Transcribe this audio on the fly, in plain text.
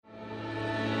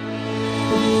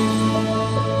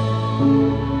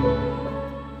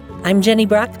I'm Jenny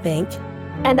Brockbank.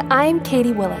 And I'm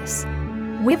Katie Willis.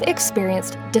 We've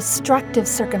experienced destructive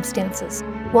circumstances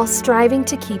while striving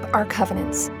to keep our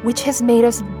covenants, which has made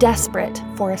us desperate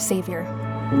for a Savior.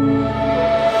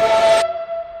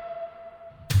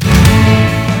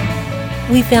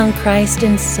 We found Christ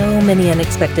in so many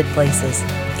unexpected places,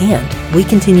 and we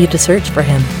continue to search for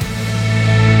Him.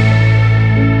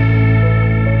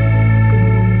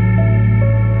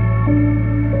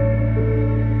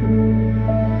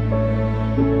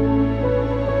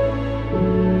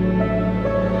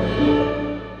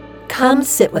 Come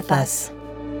sit with us.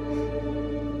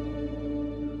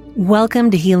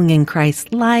 Welcome to Healing in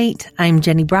Christ Light. I'm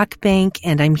Jenny Brockbank,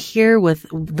 and I'm here with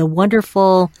the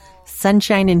wonderful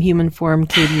sunshine in human form,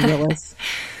 Katie Willis.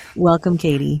 Welcome,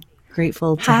 Katie.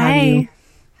 Grateful to have you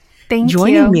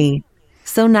joining me.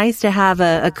 So nice to have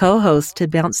a co-host to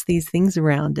bounce these things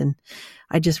around, and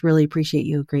I just really appreciate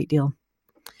you a great deal.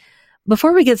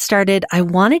 Before we get started, I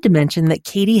wanted to mention that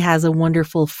Katie has a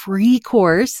wonderful free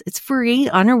course. It's free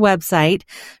on her website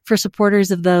for supporters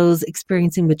of those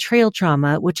experiencing betrayal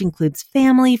trauma, which includes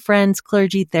family, friends,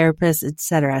 clergy, therapists,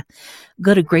 etc.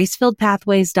 Go to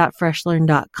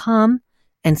gracefilledpathways.freshlearn.com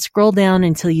and scroll down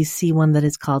until you see one that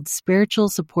is called Spiritual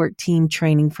Support Team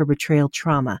Training for Betrayal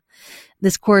Trauma.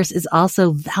 This course is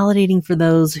also validating for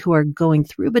those who are going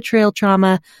through betrayal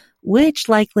trauma, which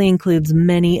likely includes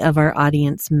many of our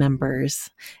audience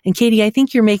members. And Katie, I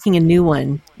think you're making a new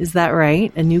one. Is that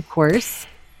right? A new course?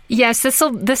 Yes,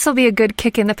 this'll be a good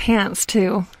kick in the pants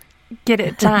to get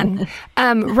it done.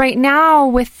 Right now,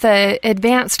 with the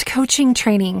advanced coaching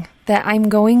training that I'm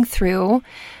going through,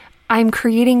 I'm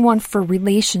creating one for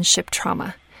relationship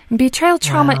trauma. Betrayal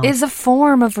trauma is a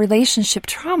form of relationship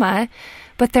trauma,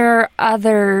 but there are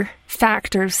other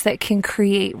factors that can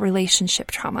create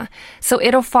relationship trauma. So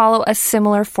it'll follow a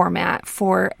similar format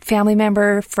for family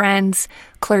member, friends,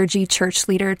 clergy, church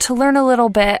leader to learn a little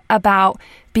bit about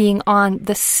being on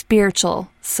the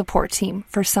spiritual support team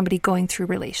for somebody going through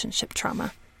relationship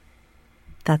trauma.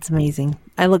 That's amazing.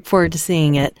 I look forward to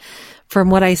seeing it. From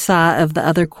what I saw of the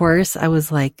other course, I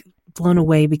was like blown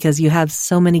away because you have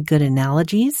so many good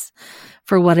analogies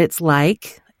for what it's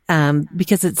like.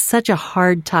 Because it's such a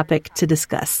hard topic to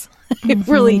discuss. It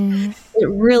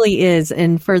really is.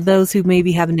 And for those who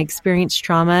maybe haven't experienced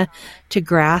trauma, to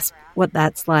grasp what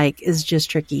that's like is just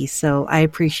tricky. So I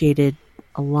appreciated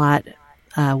a lot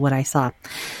what I saw.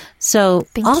 So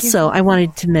also, I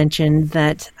wanted to mention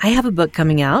that I have a book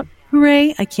coming out.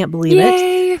 Hooray! I can't believe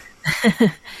it.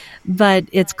 But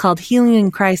it's called Healing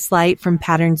in Christ Light from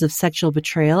Patterns of Sexual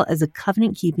Betrayal as a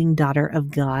Covenant-Keeping Daughter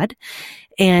of God.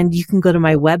 And you can go to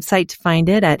my website to find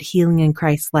it at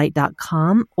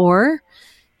healingInChristLight.com, or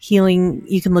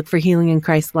you can look for Healing in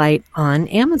Christ Light on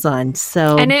Amazon.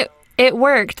 And it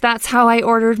worked. That's how I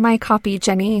ordered my copy,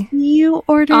 Jenny. You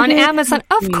ordered on Amazon.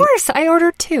 Of course, I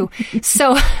ordered too.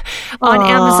 So on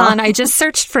Amazon, I just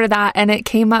searched for that and it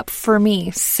came up for me.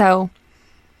 So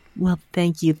well,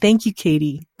 thank you. Thank you,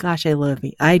 Katie. Gosh, I love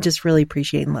you. I just really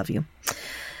appreciate and love you.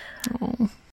 Oh.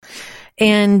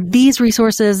 And these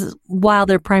resources, while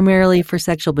they're primarily for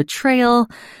sexual betrayal,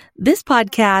 this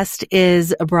podcast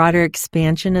is a broader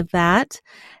expansion of that.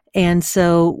 And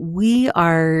so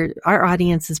our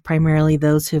audience is primarily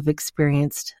those who have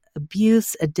experienced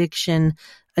abuse, addiction,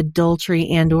 adultery,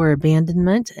 and or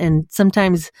abandonment. And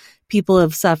sometimes people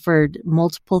have suffered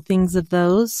multiple things of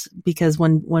those, because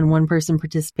when one person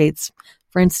participates,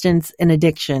 for instance, in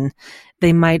addiction,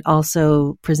 they might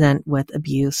also present with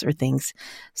abuse or things.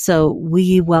 So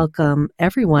we welcome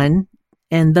everyone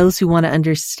and those who want to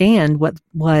understand what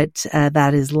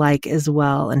that is like as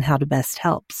well and how to best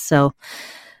help. So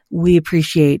we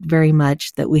appreciate very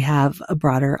much that we have a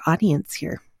broader audience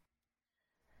here.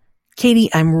 Katie,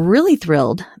 I'm really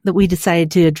thrilled that we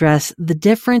decided to address the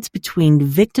difference between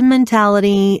victim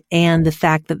mentality and the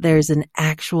fact that there's an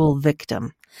actual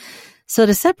victim. So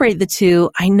to separate the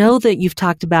two, I know that you've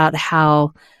talked about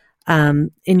how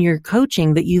in your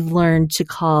coaching that you've learned to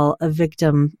call a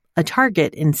victim a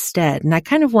target instead. And I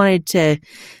kind of wanted to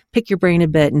pick your brain a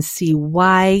bit and see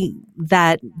why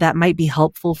that might be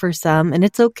helpful for some. And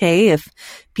it's okay if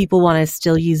people want to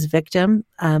still use victim,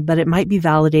 but it might be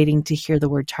validating to hear the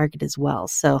word target as well.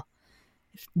 So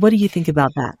what do you think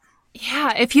about that?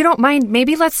 Yeah, if you don't mind,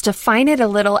 maybe let's define it a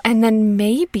little, and then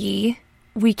maybe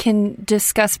we can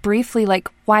discuss briefly like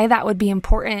why that would be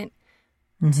important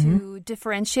to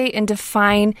differentiate and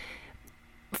define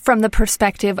from the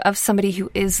perspective of somebody who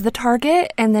is the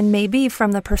target, and then maybe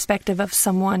from the perspective of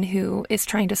someone who is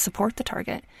trying to support the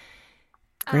target.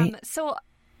 Great. So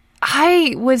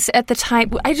I was at the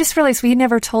time, I just realized we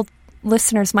never told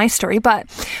listeners my story, but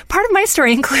part of my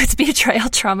story includes betrayal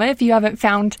trauma. If you haven't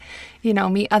found,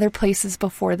 me other places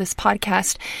before this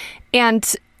podcast.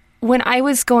 And when I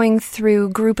was going through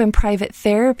group and private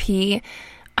therapy,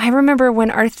 I remember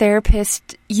when our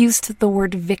therapist used the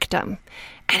word victim,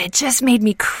 and it just made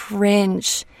me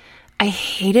cringe. I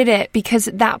hated it because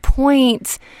at that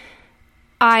point,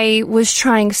 I was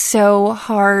trying so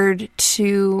hard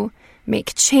to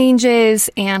make changes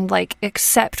and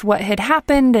accept what had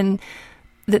happened and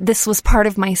that this was part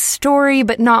of my story,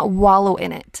 but not wallow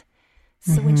in it.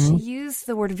 So when she used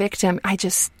the word victim, I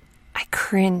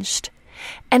cringed.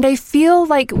 And I feel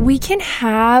like we can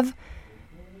have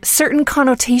certain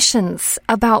connotations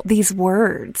about these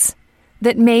words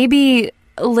that maybe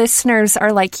listeners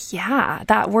are like, yeah,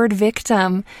 that word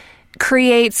victim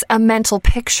creates a mental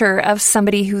picture of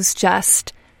somebody who's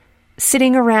just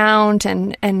sitting around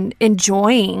and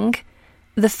enjoying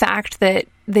the fact that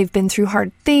they've been through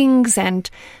hard things and,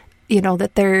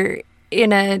 that they're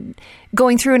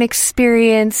going through an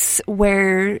experience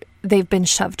where they've been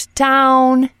shoved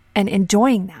down and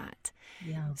enjoying that.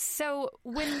 Yeah. So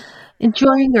when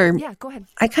enjoying yeah, go ahead.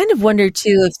 I kind of wonder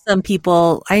too if some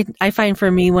people, I find for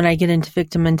me when I get into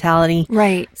victim mentality,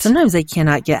 right, sometimes I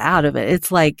cannot get out of it.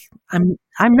 It's like I'm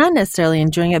not necessarily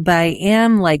enjoying it, but I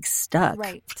am stuck,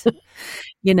 right,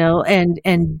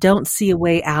 and don't see a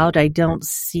way out. I don't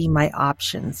see my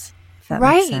options. If that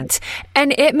makes sense.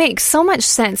 And it makes so much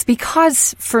sense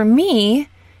because for me,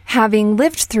 having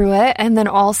lived through it and then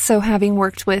also having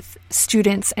worked with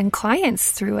students and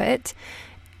clients through it,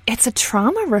 it's a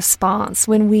trauma response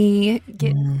when we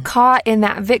get caught in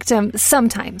that victim,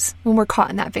 sometimes when we're caught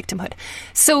in that victimhood.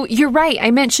 So you're right.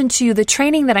 I mentioned to you the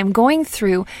training that I'm going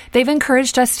through, they've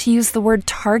encouraged us to use the word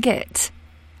target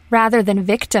rather than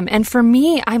victim. And for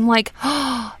me, I'm like,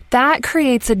 oh, that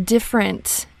creates a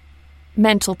different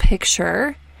mental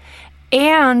picture.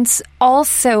 And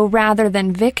also, rather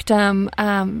than victim,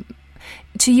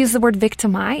 to use the word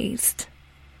victimized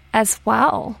as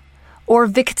well, or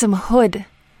victimhood.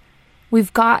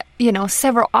 We've got,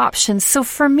 several options. So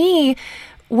for me,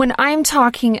 when I'm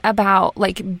talking about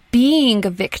being a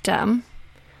victim,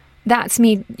 that's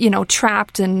me,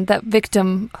 trapped in that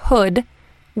victimhood,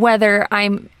 whether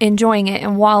I'm enjoying it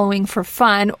and wallowing for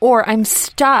fun or I'm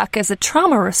stuck as a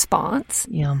trauma response.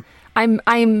 Yeah.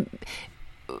 And,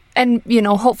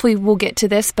 hopefully we'll get to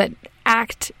this, but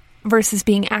act versus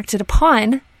being acted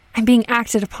upon, I'm being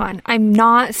acted upon. I'm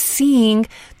not seeing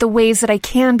the ways that I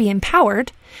can be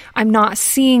empowered. I'm not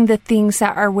seeing the things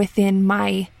that are within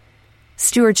my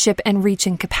stewardship and reach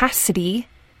and capacity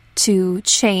to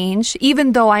change,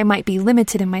 even though I might be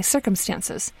limited in my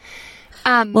circumstances.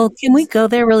 Well, can we go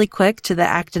there really quick to the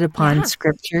acted upon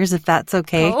scriptures, if that's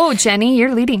okay? Oh, Jenny,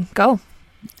 you're leading. Go.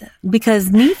 Because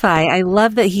Nephi, I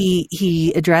love that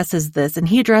he addresses this, and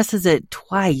he addresses it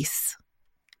twice,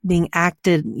 being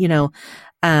acted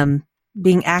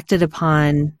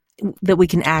upon, that we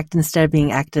can act instead of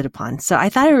being acted upon. So I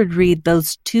thought I would read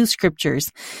those two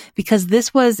scriptures because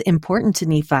this was important to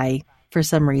Nephi for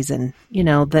some reason,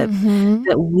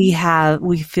 that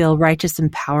we feel righteous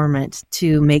empowerment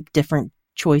to make different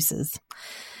choices.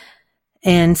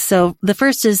 And so the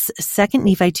first is 2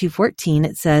 Nephi 2:14.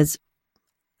 It says,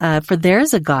 for there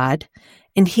is a God,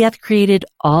 and he hath created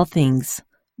all things,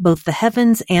 both the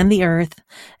heavens and the earth,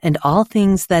 and all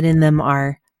things that in them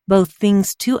are, both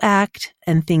things to act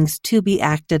and things to be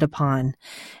acted upon.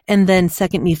 And then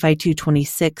 2 Nephi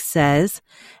 2:26 says,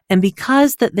 and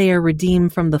because that they are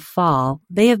redeemed from the fall,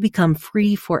 they have become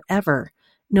free forever,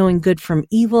 knowing good from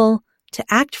evil, to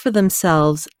act for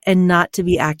themselves and not to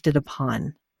be acted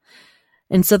upon.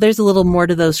 And so there's a little more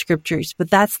to those scriptures, but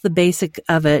that's the basic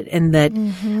of it. And that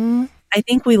I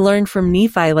think we learned from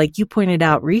Nephi, like you pointed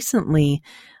out recently,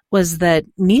 was that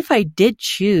Nephi did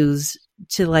choose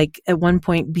to at one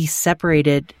point be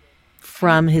separated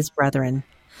from his brethren.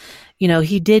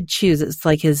 He did choose. It's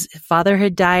like his father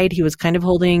had died. He was kind of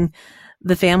holding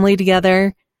the family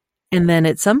together. And then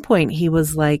at some point he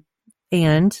was like,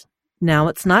 and now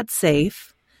it's not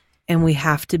safe. And we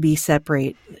have to be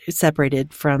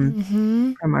separated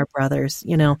from our brothers,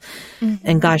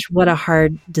 and gosh, what a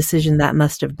hard decision that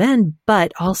must have been,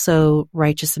 but also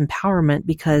righteous empowerment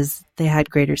because they had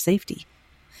greater safety.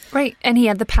 Right. And he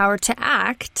had the power to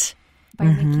act by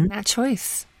making that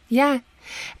choice. Yeah.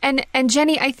 And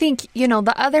Jenny, I think,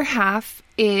 the other half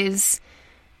is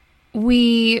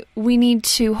we need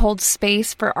to hold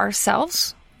space for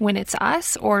ourselves when it's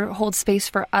us, or hold space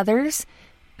for others,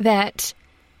 that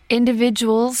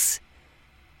individuals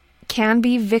can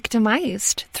be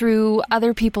victimized through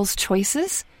other people's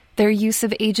choices, their use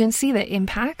of agency that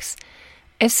impacts.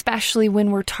 especially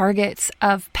when we're targets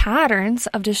of patterns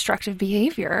of destructive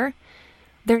behavior,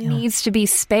 there needs to be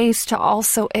space to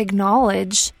also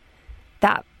acknowledge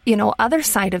that, other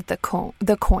side of the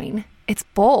coin. It's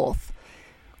both.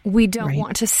 We don't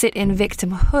want to sit in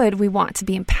victimhood. We want to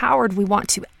be empowered. We want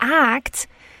to act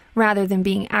rather than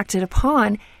being acted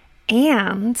upon.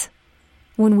 And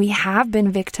when we have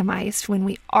been victimized, when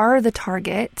we are the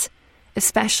target,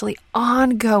 especially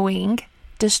ongoing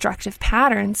destructive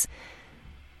patterns,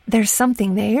 there's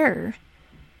something there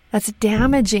that's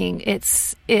damaging.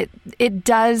 It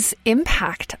does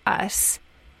impact us.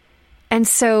 And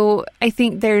so I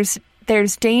think there's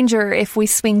danger if we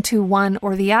swing to one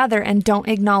or the other and don't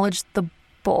acknowledge the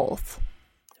both.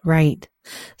 Right.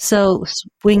 So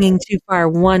swinging too far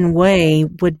one way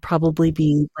would probably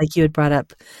be, like you had brought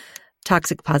up,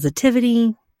 toxic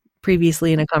positivity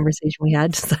previously in a conversation we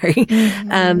had. Sorry.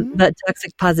 But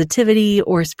toxic positivity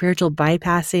or spiritual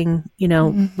bypassing,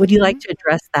 would you like to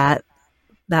address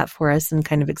that for us and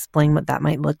kind of explain what that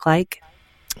might look like?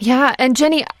 Yeah. And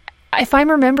Jenny, if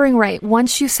I'm remembering right,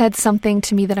 once you said something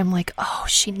to me that I'm like, oh,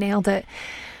 she nailed it.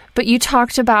 But you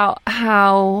talked about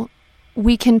how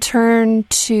we can turn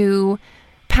to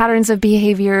patterns of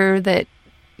behavior that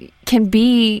can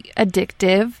be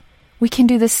addictive. We can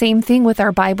do the same thing with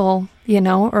our Bible,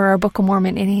 or our Book of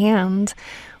Mormon in hand.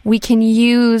 We can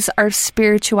use our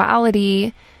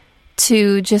spirituality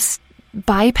to just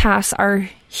bypass our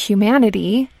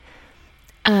humanity,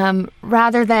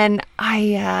 rather than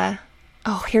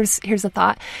here's a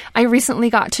thought. I recently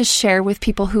got to share with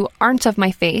people who aren't of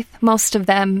my faith, most of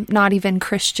them not even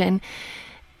Christian,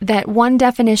 that one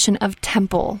definition of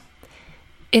temple,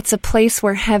 it's a place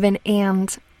where heaven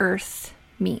and earth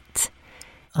meet.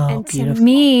 Oh, and beautiful. To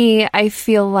me, I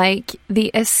feel like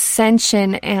the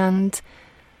ascension and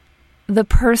the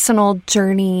personal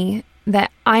journey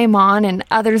that I'm on and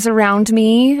others around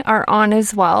me are on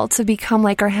as well to become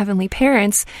like our heavenly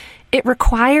parents, it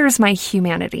requires my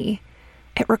humanity.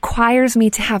 It requires me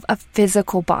to have a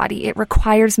physical body. It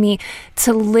requires me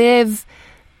to live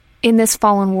in this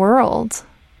fallen world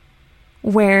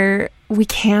where we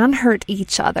can hurt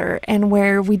each other and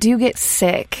where we do get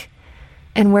sick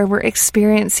and where we're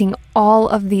experiencing all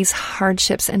of these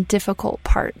hardships and difficult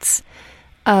parts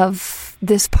of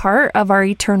this part of our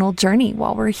eternal journey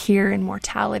while we're here in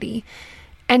mortality.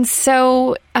 And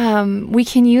so we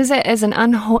can use it as an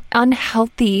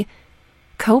unhealthy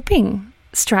coping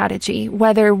strategy,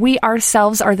 whether we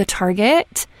ourselves are the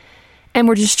target and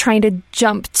we're just trying to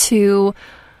jump to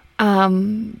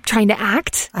trying to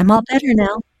act. I'm all better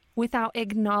now. Without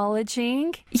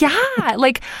acknowledging. Yeah,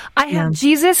 like I have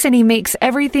Jesus and he makes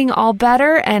everything all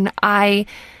better and I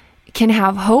can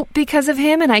have hope because of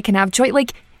him and I can have joy.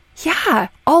 Like, yeah,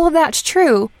 all of that's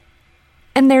true.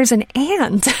 And there's an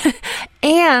and.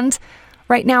 And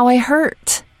right now I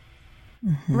hurt.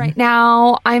 Mm-hmm. Right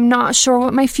now I'm not sure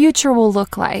what my future will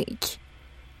look like.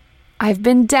 I've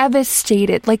been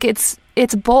devastated. Like it's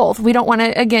both. We don't want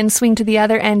to, again, swing to the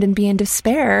other end and be in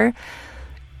despair.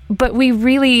 But we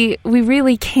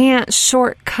really can't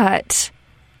shortcut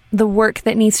the work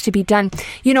that needs to be done.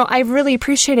 I've really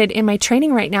appreciated in my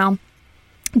training right now,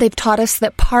 they've taught us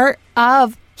that part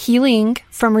of healing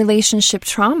from relationship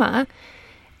trauma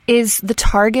is the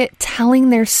target telling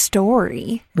their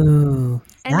story. Ooh,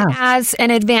 yeah. And as an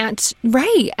advanced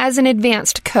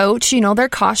coach, they're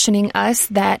cautioning us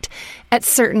that at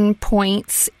certain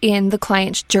points in the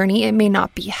client's journey, it may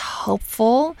not be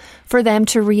helpful for them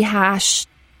to rehash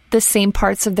the same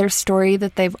parts of their story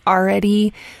that they've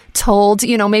already told,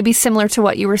 maybe similar to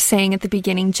what you were saying at the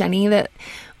beginning, Jenny, that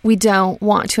we don't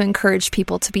want to encourage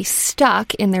people to be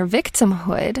stuck in their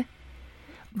victimhood.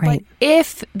 Right. But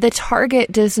if the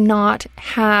target does not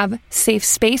have safe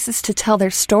spaces to tell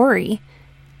their story,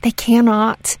 they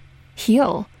cannot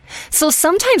heal. So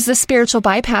sometimes the spiritual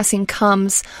bypassing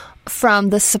comes from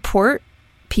the support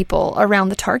people around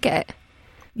the target.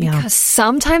 Yeah. Because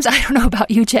sometimes, I don't know about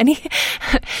you, Jenny,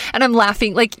 and I'm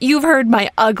laughing, like you've heard my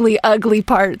ugly, ugly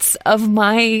parts of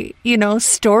my,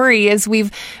 story as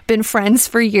we've been friends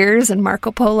for years and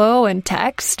Marco Polo and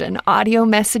text and audio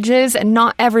messages, and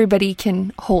not everybody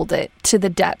can hold it to the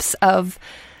depths of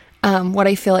what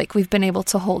I feel like we've been able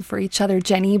to hold for each other,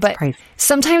 Jenny. But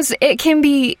sometimes it can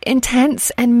be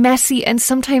intense and messy, and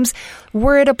sometimes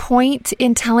we're at a point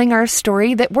in telling our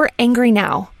story that we're angry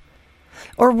now.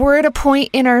 Or we're at a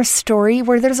point in our story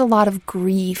where there's a lot of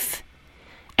grief.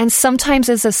 And sometimes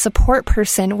as a support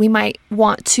person, we might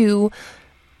want to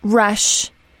rush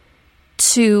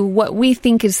to what we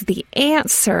think is the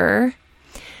answer.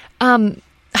 I'm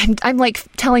like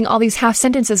telling all these half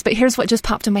sentences, but here's what just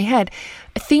popped in my head.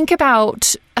 Think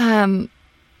about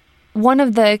one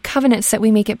of the covenants that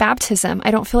we make at baptism,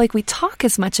 I don't feel like we talk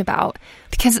as much about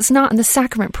because it's not in the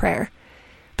sacrament prayer.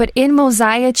 But in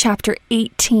Mosiah chapter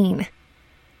 18,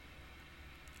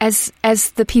 as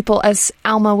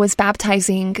Alma was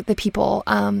baptizing the people,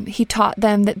 he taught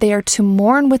them that they are to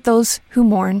mourn with those who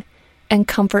mourn and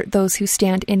comfort those who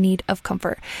stand in need of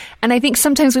comfort. And I think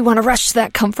sometimes we want to rush to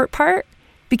that comfort part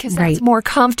because that's more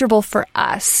comfortable for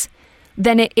us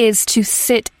than it is to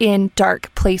sit in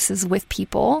dark places with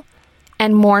people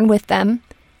and mourn with them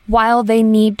while they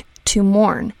need to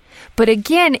mourn. But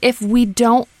again, if we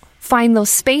don't find those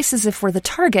spaces, if we're the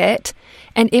target,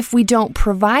 and if we don't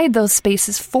provide those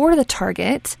spaces for the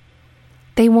target,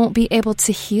 they won't be able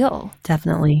to heal.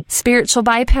 Definitely. Spiritual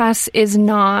bypass is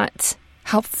not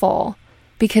helpful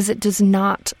because it does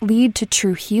not lead to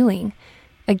true healing.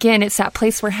 Again, it's that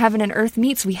place where heaven and earth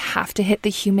meets. We have to hit the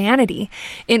humanity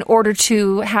in order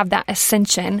to have that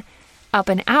ascension up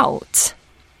and out.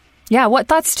 Yeah, what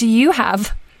thoughts do you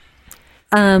have?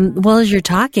 Well, as you're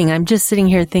talking, I'm just sitting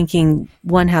here thinking,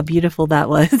 one, how beautiful that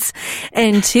was,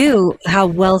 and two, how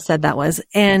well said that was.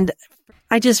 And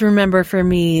I just remember for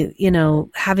me,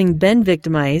 having been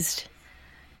victimized,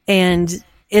 and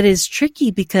it is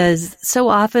tricky because so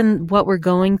often what we're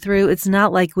going through, it's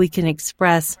not like we can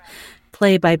express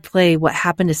play by play what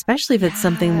happened, especially if it's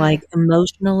something like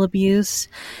emotional abuse.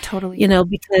 Totally.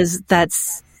 Because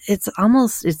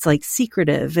it's like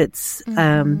secretive. It's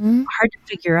hard to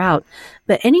figure out.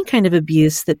 But any kind of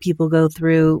abuse that people go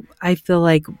through, I feel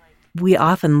like we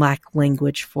often lack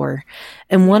language for.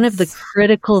 And one of the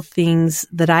critical things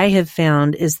that I have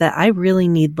found is that I really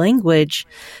need language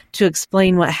to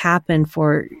explain what happened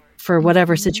for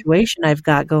whatever situation I've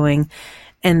got going.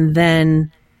 And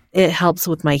then it helps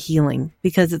with my healing,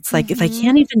 because it's like, if I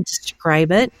can't even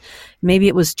describe it, maybe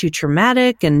it was too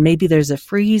traumatic and maybe there's a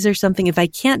freeze or something. If I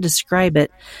can't describe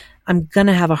it, I'm going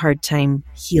to have a hard time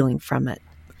healing from it.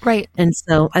 Right. And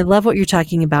so I love what you're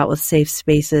talking about with safe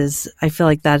spaces. I feel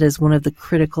like that is one of the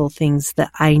critical things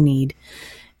that I need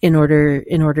in order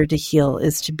to heal,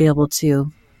 is to be able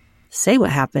to say what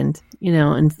happened,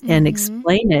 and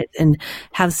explain it and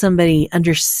have somebody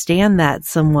understand that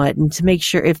somewhat, and to make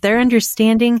sure if they're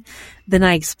understanding, then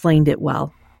I explained it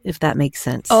well, if that makes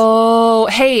sense. Oh,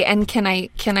 hey, and can I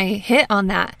hit on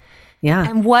that? Yeah.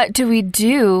 And what do we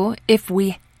do if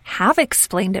we have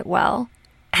explained it well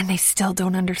and they still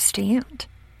don't understand?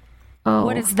 Oh.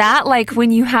 What is that like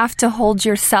when you have to hold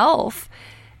yourself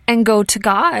and go to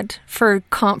God for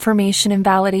confirmation and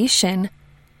validation?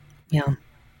 Yeah.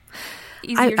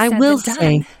 I will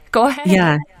say, go ahead.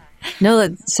 Yeah.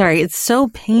 No, sorry. It's so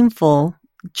painful,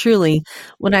 truly,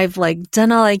 when I've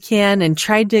done all I can and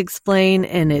tried to explain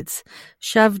and it's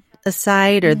shoved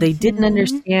aside, or they didn't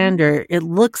understand, or it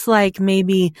looks like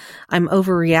maybe I'm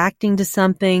overreacting to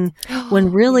something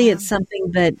when really it's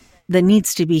something that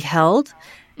needs to be held,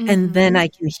 and then I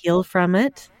can heal from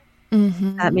it.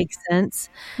 That makes sense.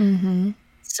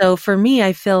 So for me,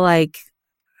 I feel like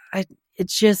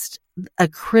it's just a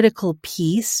critical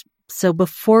piece. So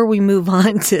before we move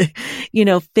on to,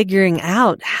 figuring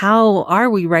out how are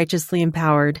we righteously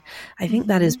empowered, I think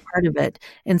that is part of it.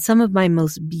 And some of my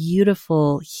most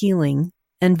beautiful healing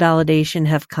and validation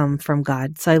have come from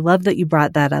God. So I love that you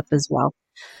brought that up as well,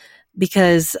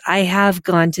 because I have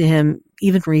gone to him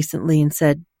even recently and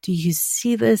said, do you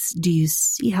see this? Do you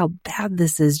see how bad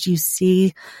this is? Do you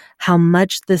see how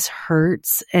much this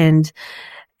hurts? And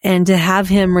to have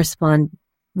him respond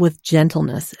with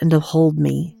gentleness and to hold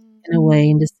me in a way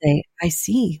and to say, I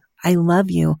see, I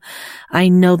love you. I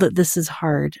know that this is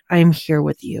hard. I'm here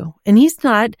with you. And he's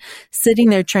not sitting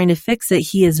there trying to fix it.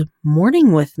 He is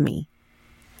mourning with me,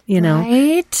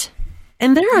 Right.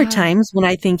 And there are times when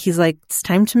I think he's like, it's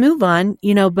time to move on,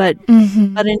 but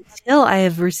until I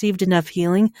have received enough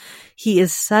healing, he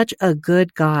is such a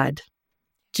good God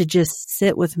to just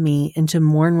sit with me and to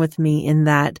mourn with me in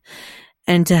that,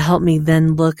 and to help me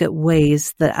then look at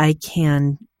ways that I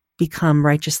can become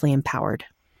righteously empowered.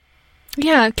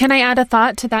 Yeah. Can I add a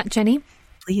thought to that, Jenny?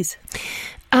 Please.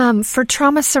 For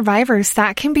trauma survivors,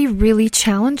 that can be really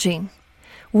challenging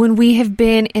when we have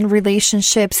been in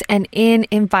relationships and in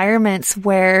environments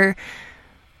where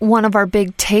one of our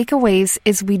big takeaways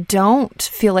is we don't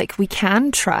feel like we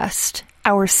can trust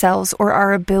ourselves or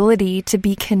our ability to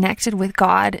be connected with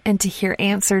God and to hear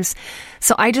answers.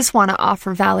 So I just want to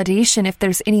offer validation if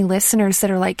there's any listeners that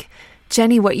are like,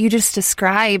 Jenny, what you just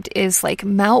described is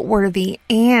melt worthy,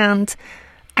 and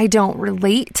I don't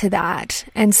relate to that.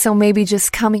 And so maybe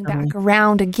just coming back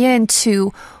around again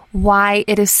to why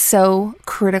it is so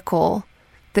critical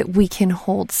that we can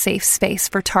hold safe space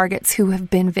for targets who have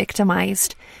been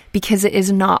victimized, because it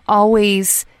is not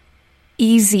always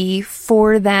easy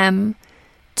for them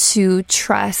to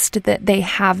trust that they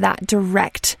have that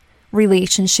direct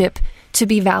relationship to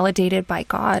be validated by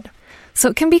God. So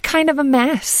it can be kind of a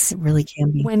mess. It really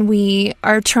can be. When we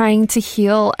are trying to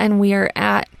heal and we are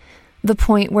at the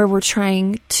point where we're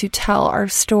trying to tell our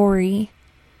story,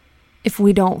 if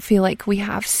we don't feel like we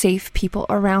have safe people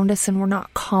around us and we're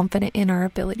not confident in our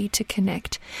ability to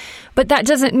connect. But that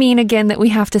doesn't mean, again, that we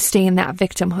have to stay in that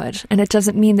victimhood. And it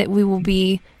doesn't mean that we will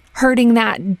be hurting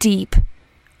that deep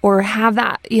or have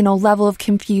that, level of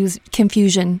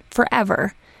confusion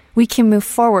forever. We can move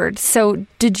forward. So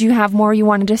did you have more you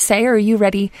wanted to say, or are you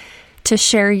ready to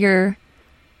share your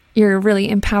really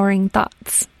empowering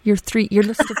thoughts? Your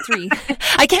list of 3.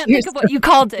 I can't think of what you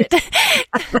called it.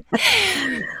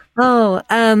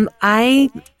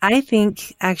 I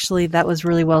think actually that was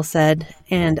really well said.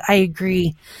 And I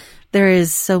agree. There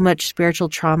is so much spiritual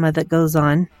trauma that goes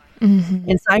on. Mm-hmm.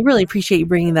 And so I really appreciate you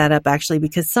bringing that up, actually,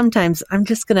 because sometimes I'm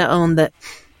just going to own that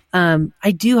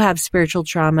I do have spiritual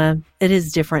trauma. It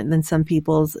is different than some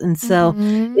people's. And so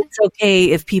it's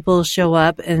okay if people show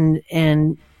up and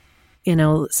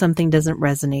something doesn't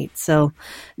resonate. So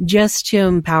just to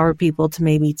empower people to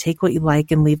maybe take what you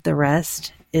like and leave the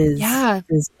rest is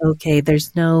okay.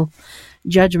 There's no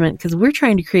judgment because we're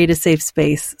trying to create a safe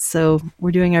space. So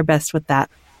we're doing our best with that.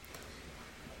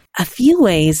 A few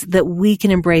ways that we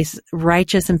can embrace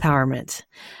righteous empowerment.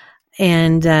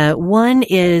 And one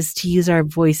is to use our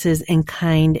voices in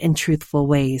kind and truthful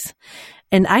ways.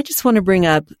 And I just want to bring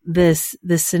up this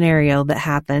scenario that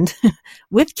happened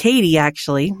with Katie,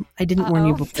 actually. I didn't warn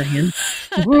you beforehand.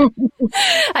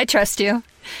 I trust you.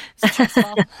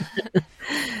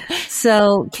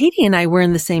 So Katie and I were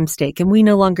in the same stake, and we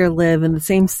no longer live in the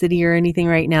same city or anything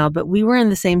right now, but we were in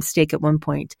the same stake at one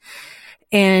point.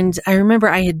 And I remember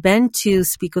I had been to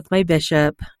speak with my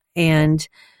bishop, and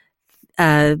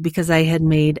because I had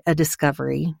made a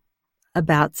discovery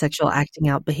about sexual acting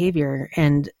out behavior,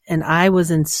 and I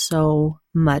was in so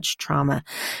much trauma.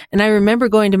 And I remember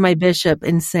going to my bishop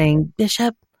and saying,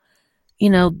 Bishop,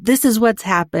 this is what's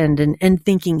happened, and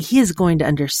thinking he is going to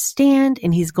understand,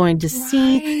 and he's going to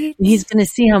see, and he's going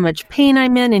to see how much pain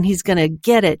I'm in, and he's going to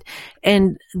get it.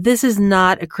 And this is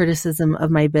not a criticism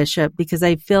of my bishop, because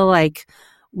I feel like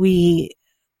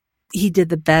he did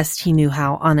the best he knew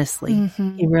how, honestly.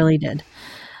 Mm-hmm. He really did.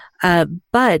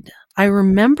 But I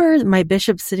remember my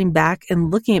bishop sitting back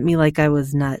and looking at me like I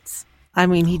was nuts. I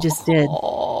mean, he just did.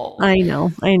 I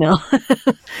know.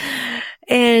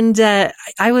 And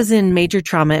I was in major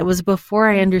trauma. It was before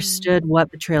I understood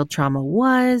what betrayal trauma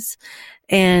was.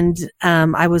 And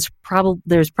there's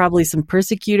probably some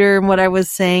persecutor in what I was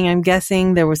saying. I'm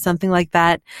guessing there was something like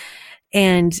that.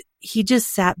 And he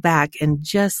just sat back and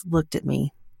just looked at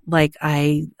me like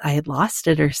I had lost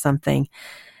it or something.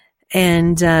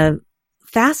 And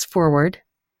fast forward,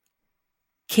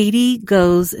 Katie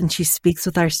goes and she speaks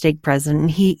with our stake president.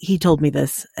 And he told me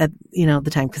this at the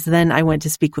time, because then I went to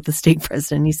speak with the stake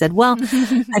president. He said, well,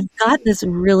 I've got this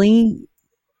really,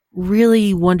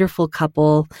 really wonderful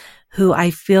couple who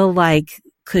I feel like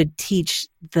could teach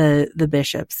the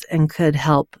bishops and could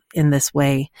help in this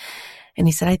way. And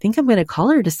he said, I think I'm going to call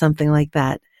her to something like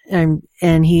that. And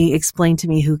he explained to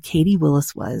me who Katie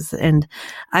Willis was. And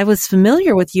I was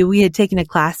familiar with you. We had taken a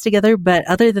class together, but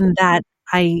other than that,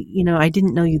 I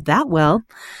didn't know you that well.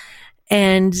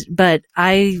 But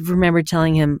I remember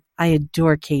telling him, I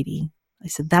adore Katie. I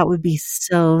said, that would be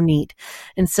so neat.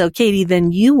 And so Katie,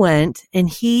 then you went and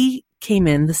he came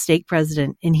in, the stake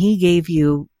president, and he gave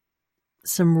you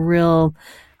some real,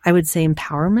 I would say,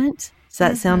 empowerment. Does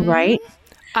that sound right?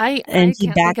 I can't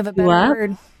think of a better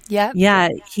word. Yep. Yeah.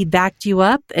 He backed you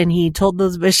up and he told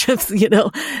those bishops,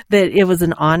 that it was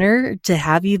an honor to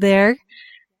have you there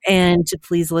and to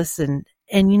please listen.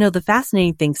 And, the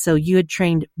fascinating thing, so you had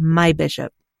trained my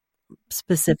bishop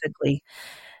specifically.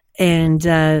 And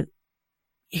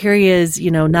here he is,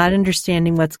 not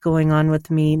understanding what's going on with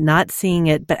me, not seeing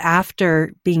it. But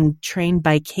after being trained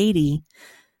by Katie,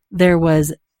 there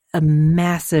was a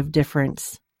massive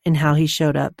difference in how he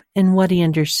showed up and what he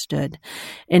understood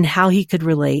and how he could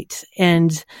relate.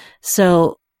 And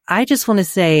so I just want to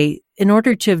say, in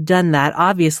order to have done that,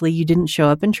 obviously you didn't show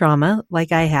up in trauma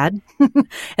like I had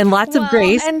and lots of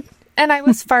grace. And I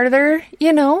was farther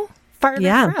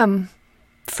from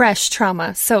fresh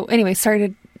trauma. So anyway, sorry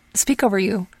to speak over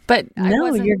you, but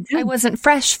I wasn't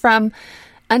fresh from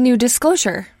a new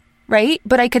disclosure, right?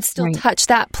 But I could still touch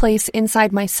that place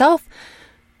inside myself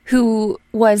who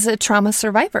was a trauma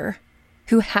survivor,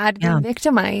 who had been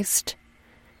victimized,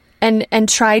 and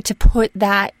tried to put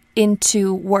that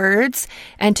into words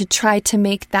and to try to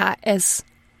make that as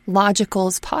logical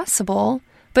as possible,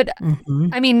 But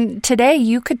I mean, today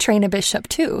you could train a bishop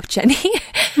too, Jenny.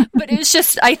 But it's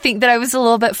just, I think that I was a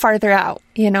little bit farther out,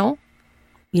 you know?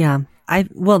 Yeah.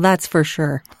 Well, that's for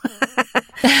sure.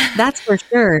 That's for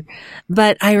sure.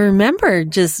 But I remember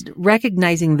just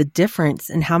recognizing the difference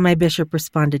in how my bishop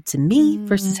responded to me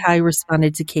versus how he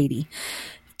responded to Katie,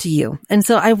 to you. And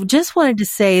so I just wanted to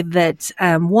say that,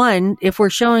 one, if we're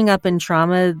showing up in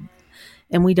trauma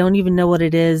and we don't even know what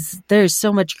it is, there's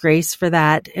so much grace for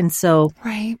that. And so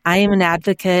I am an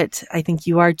advocate, I think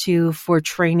you are too, for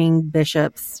training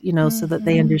bishops, you know, so that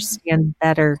they understand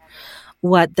better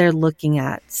what they're looking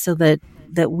at, so that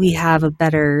we have a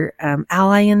better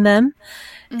ally in them.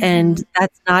 And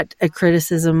that's not a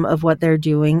criticism of what they're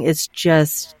doing. It's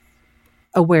just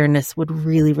awareness would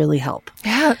really, really help.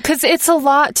 Yeah, because it's a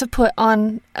lot to put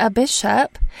on a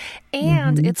bishop,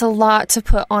 and it's a lot to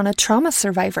put on a trauma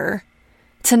survivor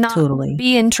to not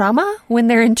be in trauma when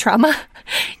they're in trauma,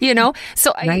 you know?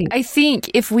 So I think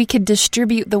if we could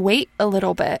distribute the weight a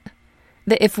little bit,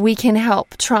 that if we can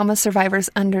help trauma survivors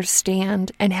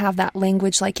understand and have that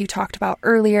language like you talked about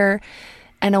earlier,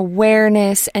 and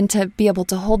awareness, and to be able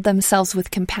to hold themselves with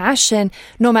compassion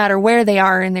no matter where they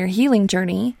are in their healing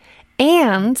journey.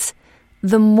 And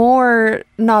the more,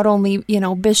 not only, you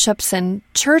know, bishops and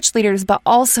church leaders, but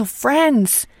also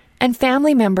friends and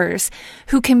family members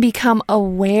who can become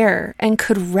aware and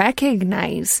could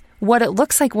recognize what it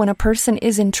looks like when a person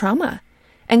is in trauma,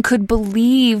 and could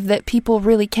believe that people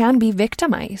really can be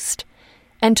victimized,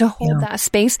 and to hold that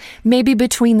space, maybe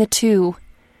between the two,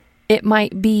 it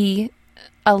might be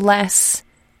a less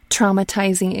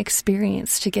traumatizing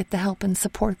experience to get the help and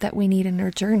support that we need in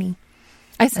our journey.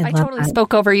 I totally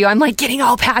spoke over you. I'm like getting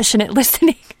all passionate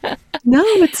listening. No,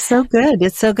 it's so good.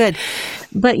 It's so good.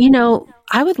 But, you know,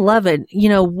 I would love it. You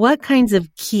know, what kinds of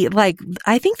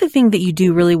I think the thing that you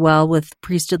do really well with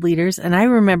priesthood leaders, and I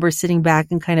remember sitting back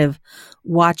and kind of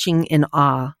watching in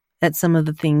awe at some of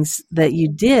the things that you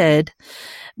did,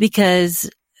 because,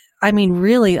 I mean,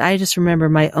 really, I just remember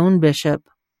my own bishop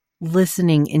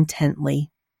listening intently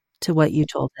to what you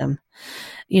told him,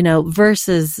 you know,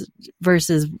 versus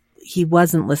he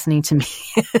wasn't listening to me.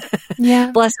 Yeah.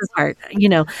 Bless his heart, you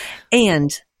know.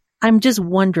 And I'm just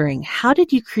wondering, how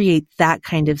did you create that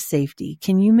kind of safety?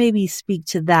 Can you maybe speak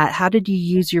to that? How did you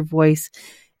use your voice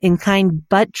in kind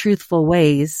but truthful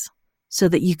ways so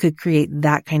that you could create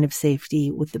that kind of safety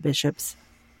with the bishops?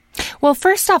 Well,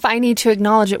 first off, I need to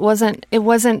acknowledge it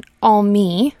wasn't all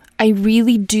me. I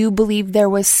really do believe there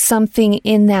was something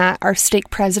in that our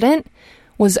stake president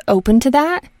was open to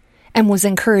that and was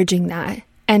encouraging that.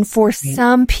 And for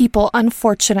some people,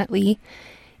 unfortunately,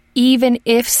 even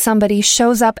if somebody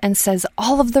shows up and says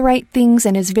all of the right things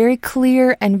and is very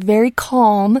clear and very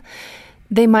calm,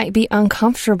 they might be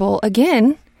uncomfortable,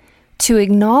 again, to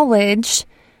acknowledge,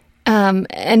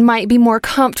 and might be more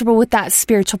comfortable with that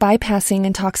spiritual bypassing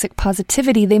and toxic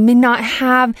positivity. They may not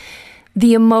have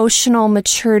the emotional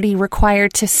maturity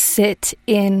required to sit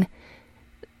in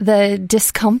the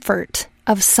discomfort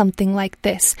of something like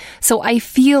this. So I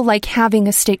feel like having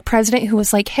a stake president who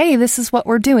was like, hey, this is what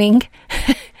we're doing,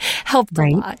 helped a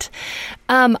lot.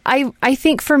 I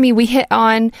think for me, we hit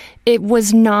on, it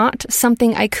was not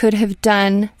something I could have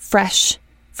done fresh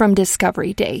from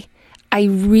Discovery Day. I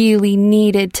really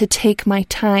needed to take my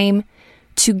time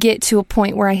to get to a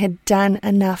point where I had done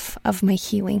enough of my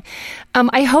healing.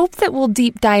 I hope that we'll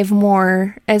deep dive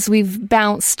more as we've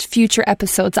bounced future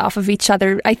episodes off of each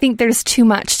other. I think there's too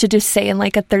much to just say in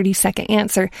like a 30-second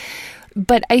answer.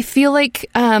 But I feel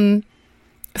like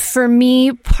for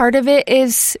me, part of it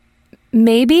is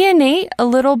maybe innate a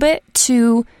little bit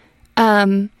to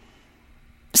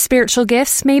spiritual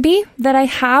gifts maybe that I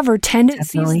have, or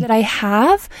tendencies that I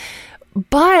have.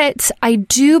 But I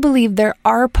do believe there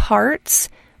are parts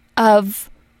of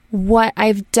what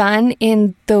I've done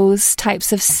in those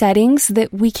types of settings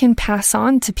that we can pass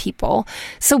on to people.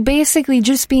 So basically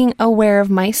just being aware of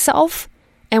myself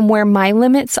and where my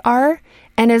limits are.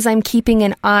 And as I'm keeping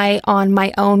an eye on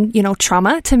my own, you know,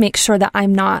 trauma, to make sure that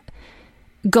I'm not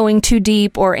going too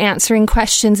deep or answering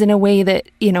questions in a way that,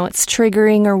 you know, it's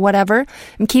triggering or whatever.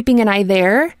 I'm keeping an eye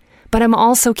there, but I'm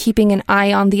also keeping an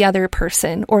eye on the other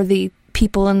person or the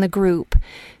people in the group,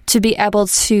 to be able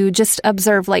to just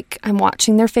observe, like I'm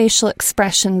watching their facial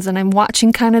expressions and I'm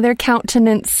watching kind of their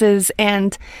countenances,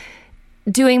 and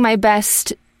doing my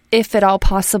best, if at all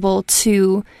possible,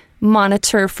 to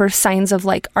monitor for signs of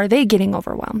like, are they getting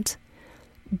overwhelmed?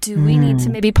 Do we need to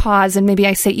maybe pause and maybe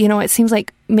I say, you know, it seems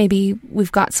like maybe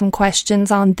we've got some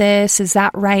questions on this. Is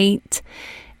that right?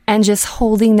 And just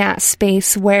holding that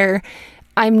space where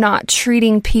I'm not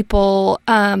treating people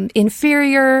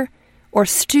inferior or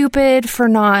stupid for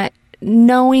not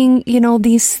knowing,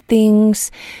 these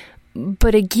things,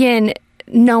 but again,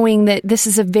 knowing that this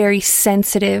is a very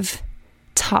sensitive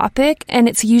topic and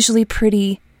it's usually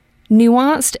pretty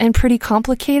nuanced and pretty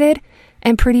complicated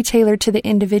and pretty tailored to the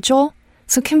individual.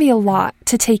 So it can be a lot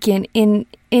to take in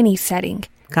any setting.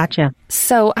 Gotcha.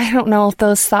 So I don't know if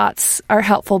those thoughts are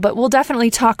helpful, but we'll definitely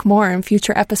talk more in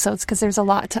future episodes because there's a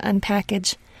lot to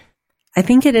unpackage. I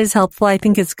think it is helpful. I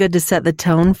think it's good to set the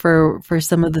tone for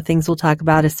some of the things we'll talk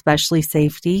about, especially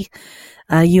safety.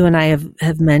 You and I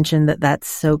have mentioned that that's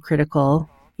so critical,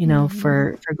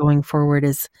 for going forward,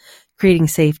 is creating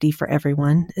safety for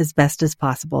everyone as best as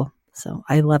possible. So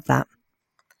I love that.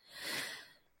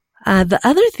 The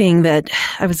other thing that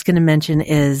I was going to mention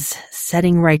is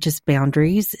setting righteous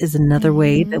boundaries is another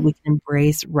way that we can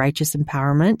embrace righteous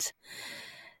empowerment.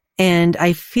 And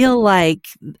I feel like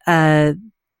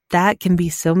that can be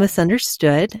so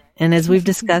misunderstood. And as we've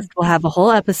discussed, we'll have a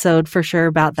whole episode for sure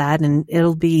about that. And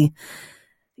it'll be,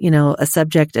 a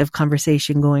subject of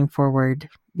conversation going forward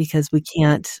because we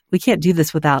can't do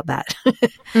this without that.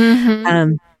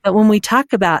 But when we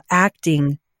talk about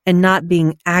acting and not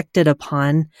being acted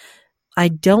upon, I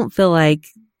don't feel like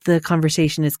the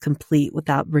conversation is complete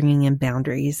without bringing in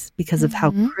boundaries because of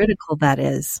how critical that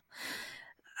is.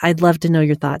 I'd love to know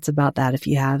your thoughts about that if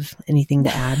you have anything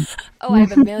to add. Oh, I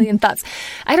have a million thoughts.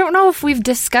 I don't know if we've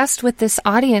discussed with this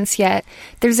audience yet.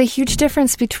 There's a huge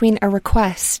difference between a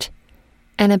request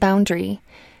and a boundary.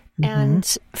 And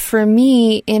for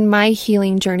me, in my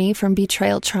healing journey from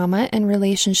betrayal trauma and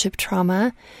relationship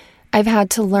trauma, I've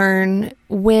had to learn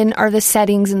when are the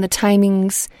settings and the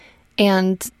timings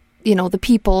and, the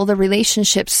people, the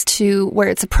relationships to where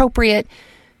it's appropriate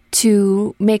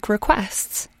to make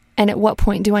requests. And at what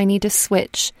point do I need to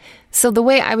switch? So the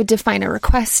way I would define a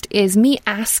request is me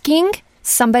asking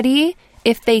somebody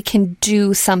if they can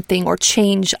do something or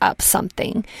change up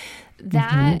something.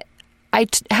 That I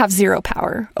have zero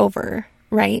power over,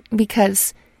 right?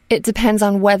 Because it depends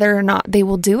on whether or not they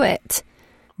will do it.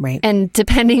 Right. And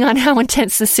depending on how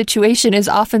intense the situation is,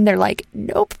 often they're like,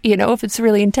 nope, if it's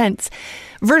really intense.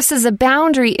 Versus a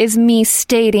boundary is me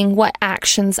stating what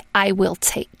actions I will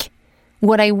take,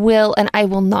 what I will and I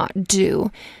will not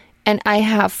do. And I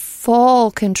have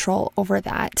full control over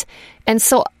that. And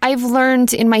so I've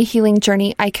learned in my healing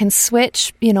journey, I can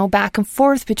switch, back and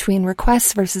forth between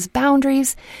requests versus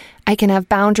boundaries. I can have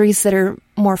boundaries that are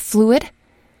more fluid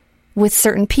with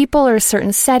certain people or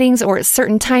certain settings or at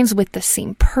certain times with the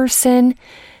same person.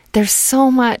 There's so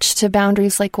much to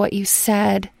boundaries like what you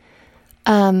said.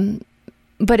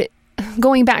 But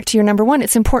going back to your number one,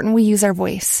 it's important we use our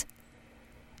voice.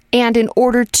 And in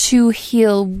order to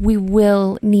heal, we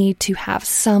will need to have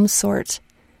some sort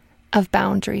of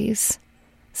boundaries.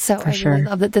 So I really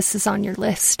love that this is on your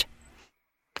list.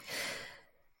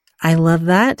 I love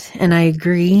that. And I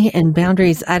agree. And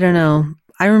boundaries, I don't know.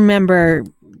 I remember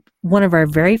one of our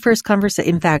very first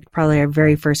in fact, probably our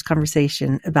very first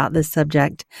conversation about this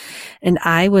subject. And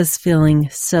I was feeling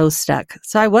so stuck.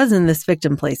 So I was in this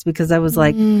victim place because I was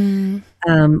like,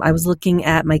 I was looking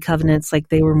at my covenants like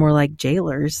they were more like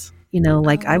jailers,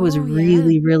 I was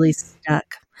really, really stuck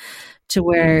to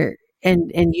where,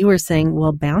 and you were saying,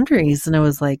 well, boundaries. And I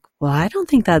was like, well, I don't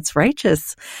think that's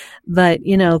righteous. But,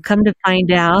 come to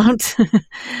find out,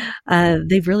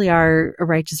 they really are a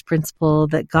righteous principle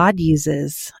that God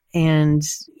uses. And,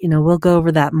 we'll go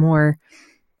over that more.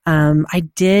 I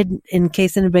did, in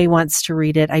case anybody wants to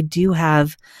read it, I do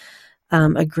have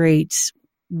a great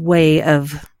way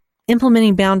of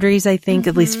implementing boundaries, I think,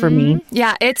 at least for me.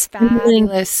 Yeah, it's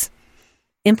fabulous.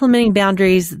 Implementing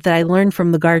boundaries that I learned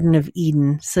from the Garden of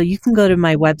Eden. So you can go to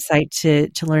my website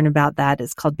to learn about that.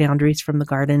 It's called Boundaries from the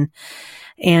Garden.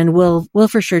 And we'll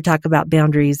for sure talk about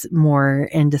boundaries more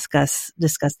and discuss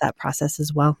that process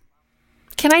as well.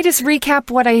 Can I just recap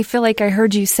what I feel like I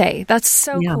heard you say? That's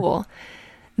so cool.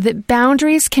 That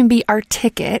boundaries can be our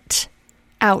ticket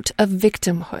out of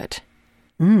victimhood.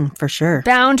 For sure.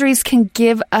 Boundaries can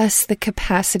give us the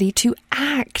capacity to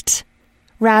act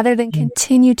rather than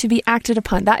continue to be acted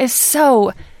upon. That is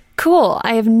so cool.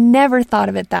 I have never thought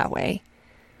of it that way.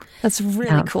 That's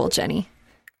really cool, Jenny.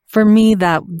 For me,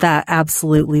 that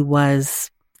absolutely was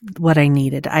what I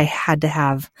needed. I had to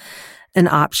have an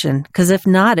option because if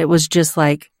not, it was just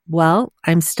like, well,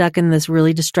 I'm stuck in this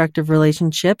really destructive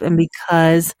relationship. And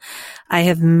because I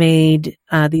have made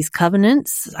these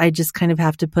covenants, I just kind of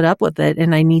have to put up with it.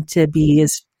 And I need to be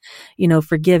as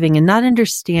forgiving, and not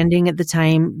understanding at the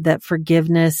time that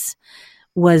forgiveness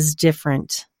was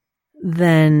different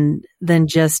than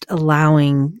just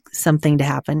allowing something to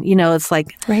happen. It's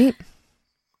like, right.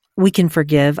 We can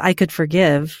forgive. I could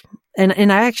forgive,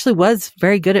 And I actually was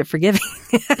very good at forgiving.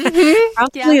 Mm-hmm.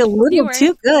 Probably a little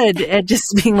too good at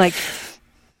just being like,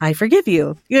 I forgive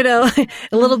you, a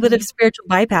little bit of spiritual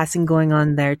bypassing going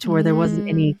on there to where there wasn't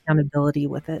any accountability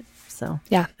with it. So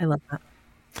yeah, I love that.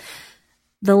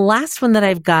 The last one that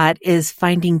I've got is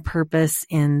finding purpose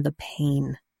in the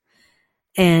pain.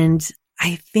 And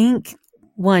I think,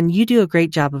 one, you do a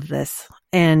great job of this.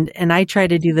 And I try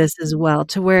to do this as well,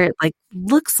 to where it like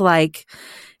looks like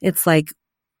it's like,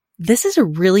 this is a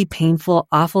really painful,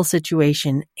 awful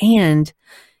situation. And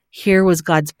here was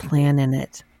God's plan in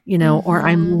it, or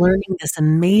I'm learning this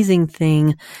amazing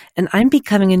thing and I'm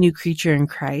becoming a new creature in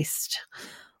Christ.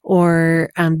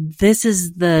 Or this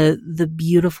is the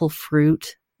beautiful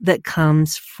fruit that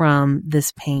comes from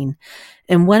this pain.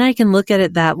 And when I can look at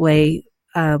it that way,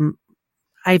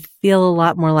 I feel a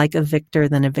lot more like a victor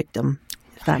than a victim,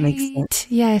 if that makes sense.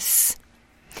 Yes.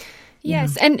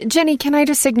 Yes. Yeah. And Jenny, can I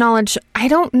just acknowledge, I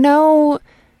don't know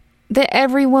that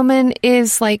every woman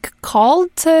is like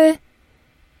called to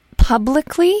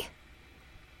publicly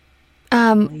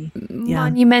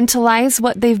monumentalize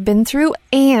what they've been through.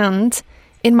 And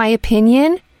in my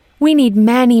opinion, we need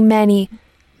many, many,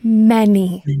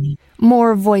 many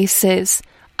more voices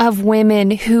of women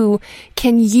who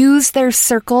can use their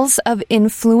circles of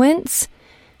influence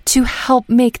to help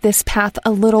make this path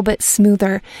a little bit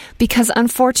smoother. Because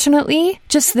unfortunately,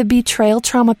 just the betrayal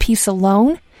trauma piece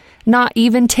alone, not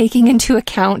even taking into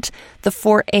account the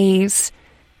 4 A's,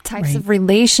 types of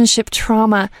relationship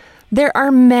trauma, there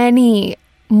are many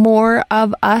more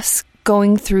of us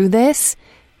going through this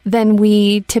than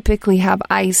we typically have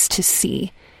eyes to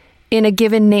see in a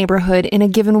given neighborhood, in a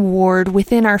given ward,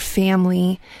 within our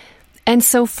family. And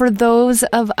so for those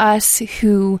of us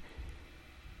who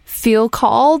feel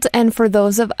called, and for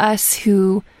those of us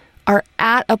who are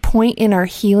at a point in our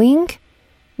healing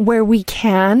where we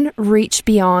can reach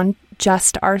beyond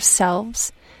just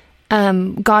ourselves,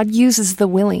 God uses the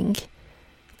willing.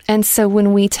 And so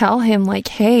when we tell him like,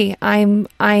 hey,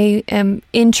 I am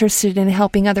interested in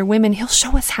helping other women, he'll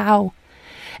show us how.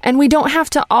 And we don't have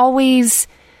to always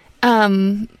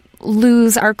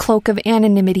lose our cloak of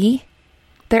anonymity.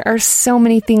 There are so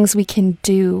many things we can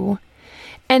do.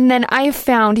 And then I've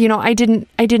found, I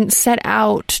didn't set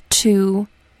out to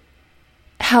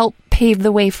help pave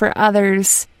the way for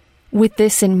others with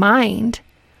this in mind,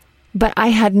 but I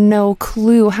had no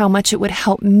clue how much it would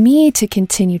help me to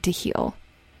continue to heal.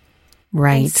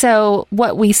 Right. And so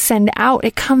what we send out,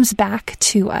 it comes back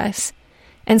to us.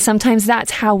 And sometimes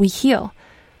that's how we heal,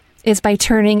 is by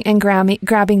turning and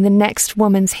grabbing the next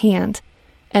woman's hand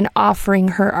and offering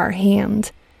her our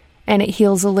hand. And it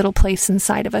heals a little place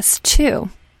inside of us too.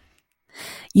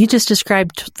 You just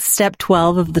described step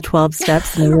 12 of the 12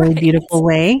 steps in a really beautiful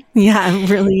way. Yeah,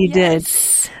 really you did.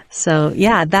 So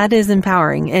yeah, that is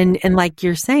empowering. And like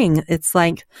you're saying, it's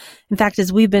like, in fact,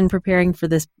 as we've been preparing for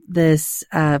this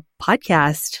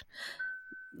podcast,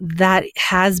 that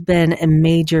has been a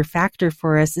major factor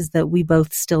for us, is that we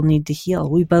both still need to heal.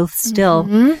 We both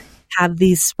still have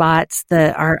these spots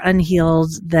that are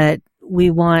unhealed that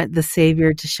we want the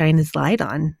Savior to shine his light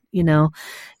on,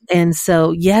 And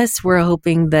so, yes, we're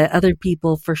hoping that other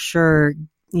people for sure,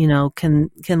 can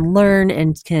learn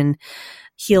and can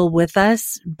heal with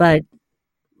us. But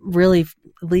really,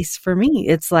 at least for me,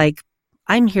 it's like,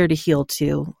 I'm here to heal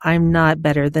too. I'm not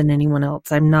better than anyone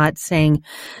else. I'm not saying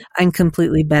I'm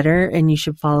completely better and you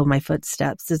should follow my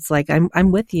footsteps. It's like,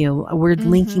 I'm with you. We're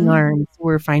linking arms.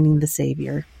 We're finding the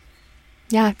Savior.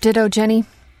 Yeah. Ditto, Jenny.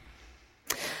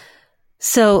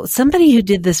 So somebody who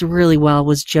did this really well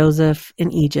was Joseph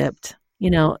in Egypt,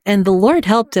 and the Lord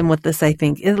helped him with this, I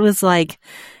think. It was like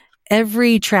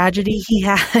every tragedy he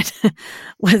had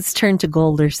was turned to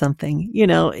gold or something.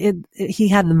 He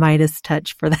had the Midas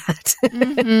touch for that.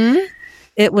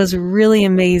 It was really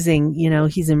amazing.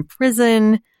 He's in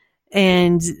prison,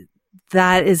 and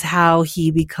that is how he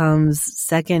becomes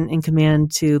second in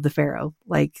command to the Pharaoh.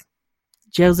 Like,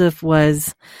 Joseph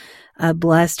was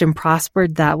blessed and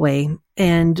prospered that way.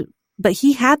 But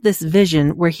he had this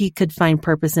vision where he could find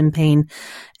purpose in pain.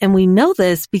 And we know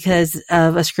this because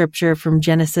of a scripture from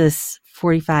Genesis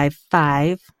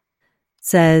 45:5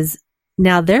 says,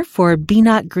 "Now therefore be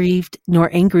not grieved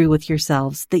nor angry with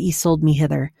yourselves that ye sold me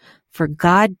hither, for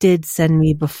God did send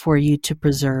me before you to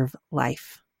preserve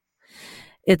life."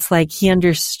 It's like he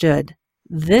understood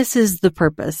this is the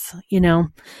purpose,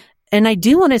 And I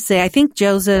do want to say, I think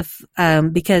Joseph,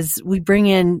 because we bring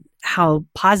in how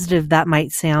positive that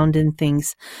might sound and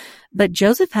things, but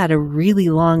Joseph had a really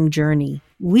long journey.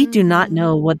 We do not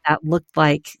know what that looked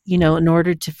like, in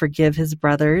order to forgive his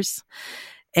brothers.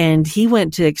 And he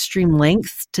went to extreme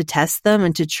lengths to test them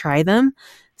and to try them.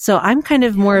 So I'm kind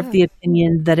of more of the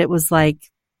opinion that it was like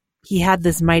he had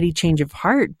this mighty change of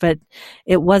heart, but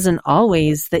it wasn't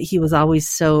always that he was always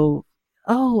so,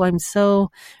 oh, I'm so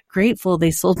grateful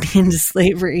they sold me into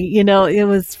slavery. You know, it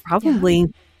was probably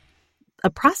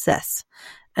a process.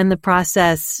 And the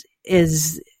process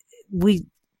is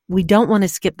we don't want to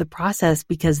skip the process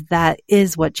because that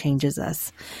is what changes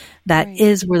us. That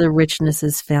is where the richness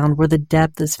is found, where the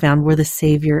depth is found, where the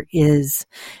Savior is.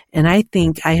 And I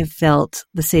think I have felt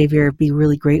the Savior be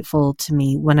really grateful to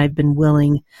me when I've been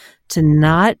willing to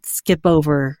not skip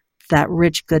over that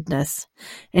rich goodness.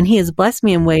 And he has blessed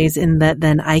me in ways in that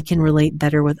then I can relate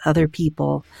better with other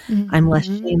people. Mm-hmm. I'm less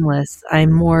shameless.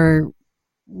 I'm more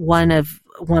one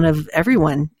of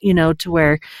everyone, you know, to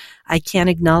where I can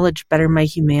acknowledge better my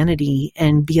humanity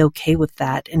and be okay with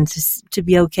that, and to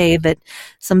be okay that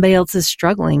somebody else is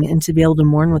struggling and to be able to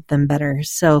mourn with them better.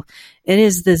 So it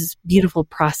is this beautiful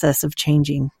process of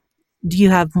changing. Do you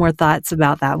have more thoughts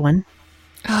about that one?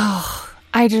 Oh,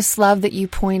 I just love that you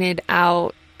pointed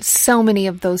out so many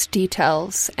of those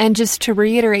details. And just to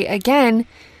reiterate again,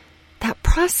 that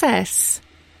process,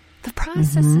 the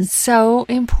process is so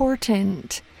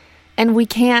important. And we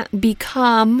can't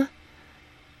become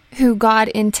who God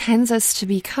intends us to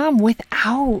become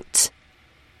without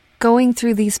going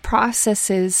through these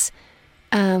processes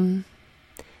that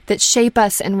shape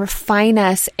us and refine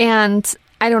us. And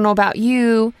I don't know about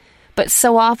you, but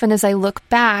so often as I look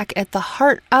back at the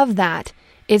heart of that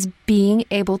is being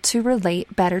able to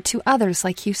relate better to others,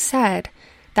 like you said.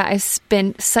 That has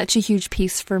been such a huge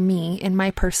piece for me in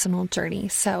my personal journey.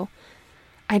 So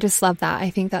I just love that. I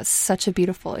think that's such a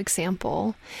beautiful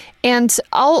example. And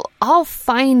I'll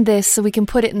find this so we can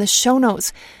put it in the show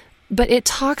notes. But it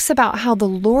talks about how the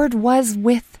Lord was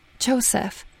with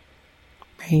Joseph.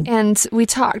 Right. And we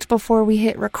talked before we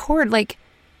hit record, like,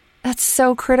 that's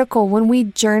so critical. When we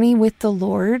journey with the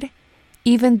Lord,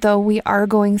 even though we are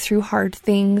going through hard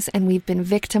things and we've been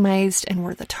victimized and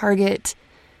we're the target,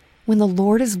 when the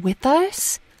Lord is with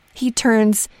us, he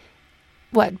turns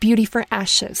beauty for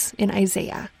ashes in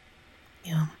Isaiah.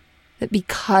 Yeah. That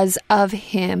because of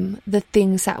him, the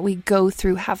things that we go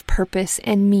through have purpose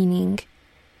and meaning,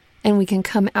 and we can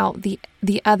come out the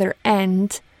other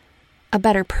end a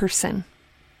better person.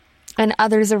 And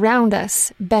others around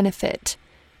us benefit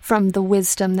from the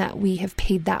wisdom that we have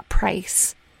paid that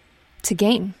price to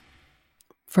gain.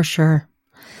 For sure.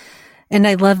 And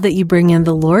I love that you bring in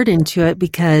the Lord into it,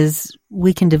 because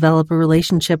we can develop a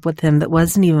relationship with him that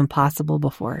wasn't even possible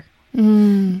before.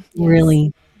 Yes.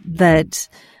 Really, that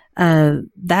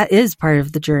is part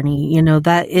of the journey. You know,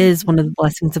 that is one of the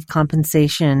blessings of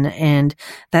compensation, and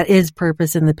that is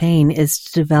purpose in the pain, is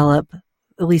to develop,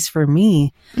 at least for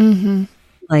me,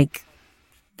 like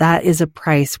that is a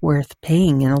price worth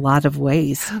paying in a lot of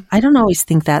ways. I don't always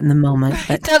think that in the moment,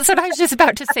 but that's what I was just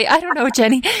about to say. I don't know,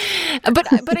 Jenny, but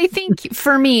I think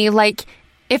for me, like,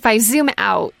 if I zoom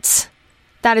out,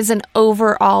 that is an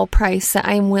overall price that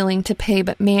I'm willing to pay.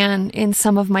 But man, in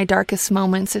some of my darkest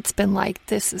moments, it's been like,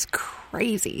 this is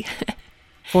crazy.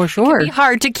 For sure. It can be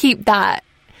hard to keep that,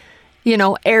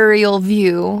 aerial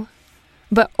view.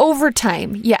 But over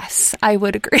time, yes, I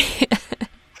would agree.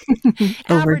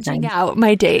 Averaging out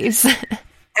my days.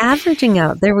 Averaging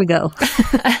out. There we go.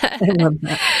 I love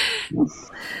that.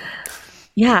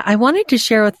 Yeah, I wanted to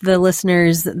share with the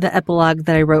listeners the epilogue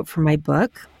that I wrote for my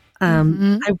book. I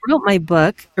wrote my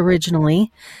book originally.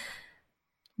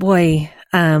 Boy,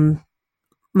 my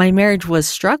marriage was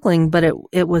struggling, but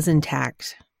it was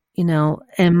intact,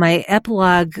 and my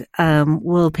epilogue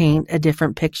will paint a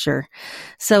different picture.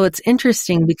 So it's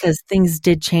interesting because things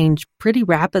did change pretty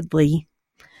rapidly.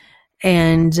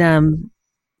 And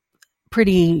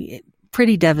pretty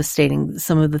devastating,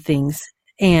 some of the things.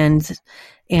 And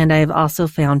I've also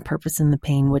found purpose in the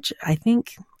pain, which I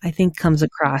think comes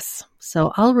across.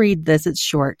 So I'll read this. It's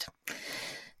short. It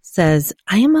says,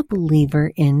 I am a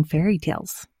believer in fairy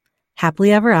tales.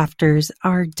 Happily ever afters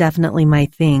are definitely my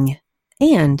thing.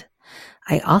 And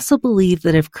I also believe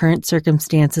that if current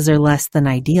circumstances are less than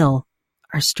ideal,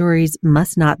 our stories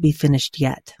must not be finished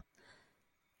yet.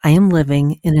 I am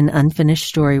living in an unfinished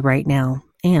story right now,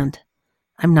 and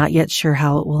I'm not yet sure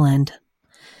how it will end.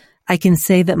 I can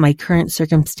say that my current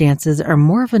circumstances are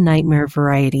more of a nightmare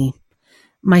variety.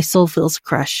 My soul feels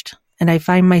crushed, and I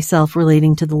find myself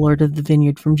relating to the Lord of the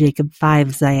Vineyard from Jacob 5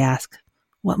 as I ask,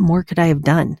 what more could I have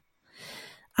done?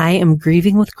 I am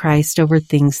grieving with Christ over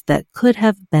things that could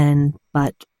have been,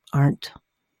 but aren't.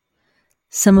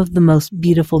 Some of the most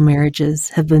beautiful marriages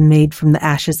have been made from the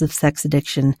ashes of sex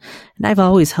addiction, and I've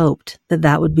always hoped that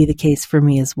that would be the case for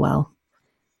me as well.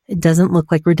 It doesn't look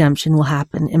like redemption will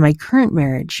happen in my current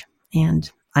marriage,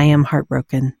 and I am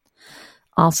heartbroken.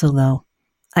 Also, though,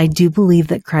 I do believe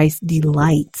that Christ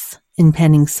delights in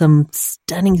penning some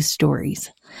stunning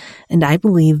stories, and I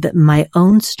believe that my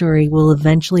own story will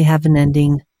eventually have an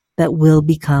ending that will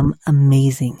become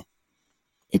amazing.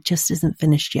 It just isn't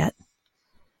finished yet.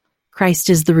 Christ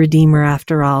is the Redeemer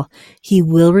after all. He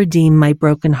will redeem my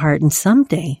broken heart, and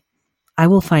someday I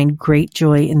will find great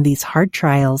joy in these hard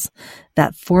trials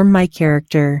that form my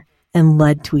character and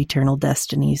led to eternal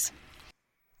destinies.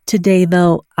 Today,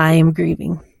 though, I am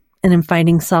grieving, and am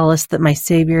finding solace that my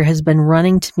Savior has been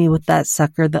running to me with that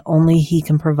succor that only He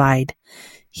can provide.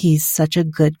 He's such a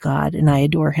good God, and I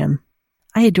adore Him.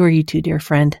 I adore you too, dear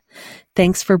friend.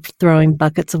 Thanks for throwing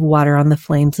buckets of water on the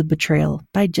flames of betrayal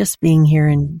by just being here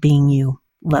and being you.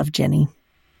 Love, Jenny.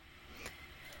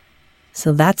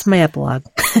 So that's my epilogue.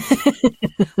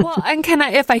 Well, and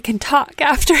if I can talk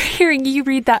after hearing you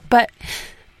read that, but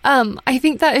I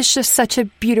think that is just such a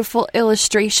beautiful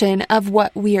illustration of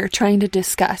what we are trying to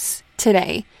discuss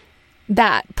today.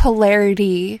 That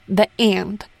polarity, that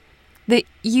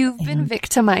you've been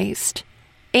victimized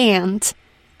and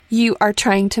you are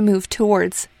trying to move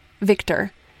towards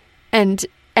victor, and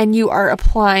you are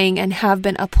applying and have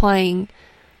been applying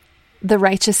the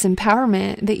righteous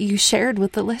empowerment that you shared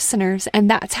with the listeners. And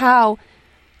that's how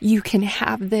you can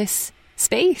have this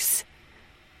space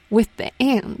with the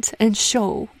and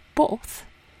show both.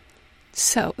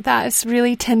 So that is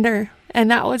really tender.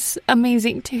 And that was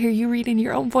amazing to hear you read in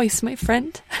your own voice, my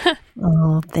friend.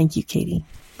 Oh, thank you, Katie.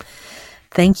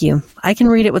 Thank you. I can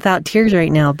read it without tears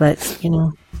right now, but,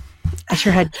 I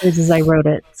sure had tears as I wrote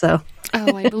it. So.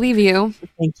 Oh, I believe you.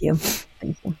 Thank you.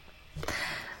 Thank you.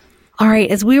 All right.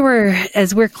 As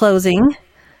we're closing,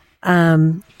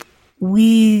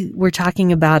 we were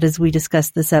talking about, as we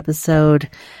discussed this episode,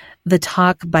 the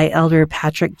talk by Elder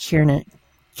Patrick Kieran,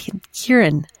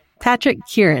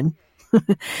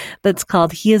 that's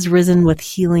called "He is Risen with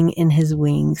Healing in His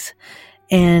Wings."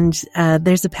 And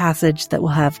there's a passage that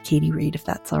we'll have Katie read, if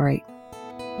that's all right.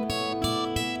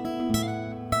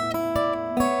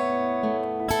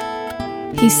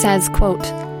 He says, quote,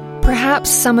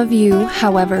 "Perhaps some of you,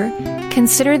 however,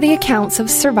 consider the accounts of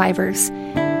survivors,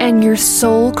 and your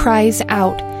soul cries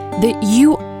out that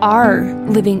you are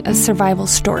living a survival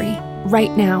story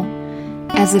right now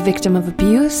as a victim of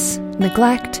abuse,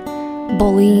 neglect,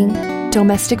 bullying,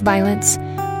 domestic violence,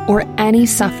 or any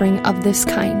suffering of this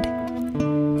kind.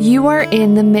 You are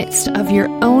in the midst of your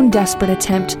own desperate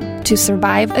attempt to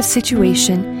survive a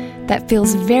situation that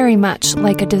feels very much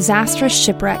like a disastrous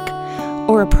shipwreck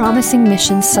or a promising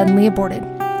mission suddenly aborted.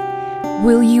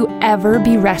 Will you ever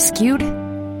be rescued?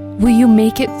 Will you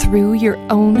make it through your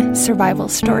own survival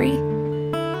story?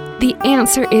 The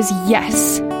answer is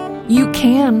yes. You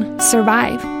can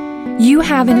survive. You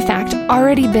have, in fact,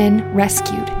 already been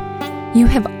rescued. You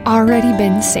have already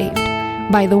been saved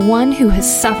by the one who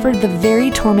has suffered the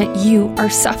very torment you are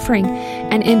suffering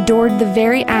and endured the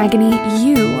very agony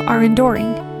you are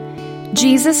enduring.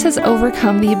 Jesus has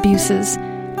overcome the abuses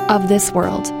of this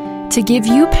world to give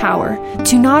you power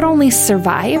to not only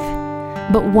survive,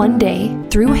 but one day,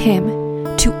 through Him,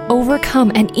 to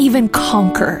overcome and even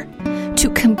conquer, to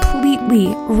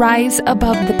completely rise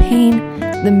above the pain,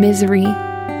 the misery,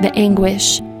 the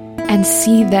anguish, and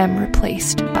see them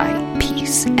replaced by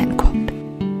peace." End quote.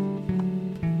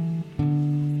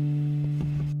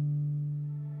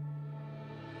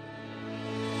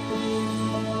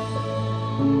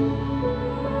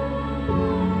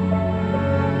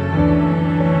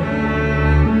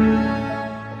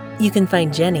 You can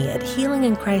find Jenny at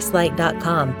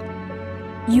healingandchristlight.com.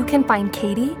 You can find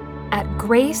Katie at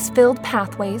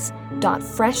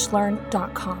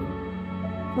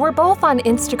gracefilledpathways.freshlearn.com. We're both on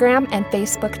Instagram and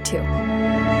Facebook too.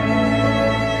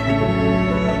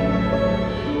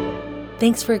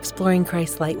 Thanks for exploring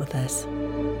Christ's light with us.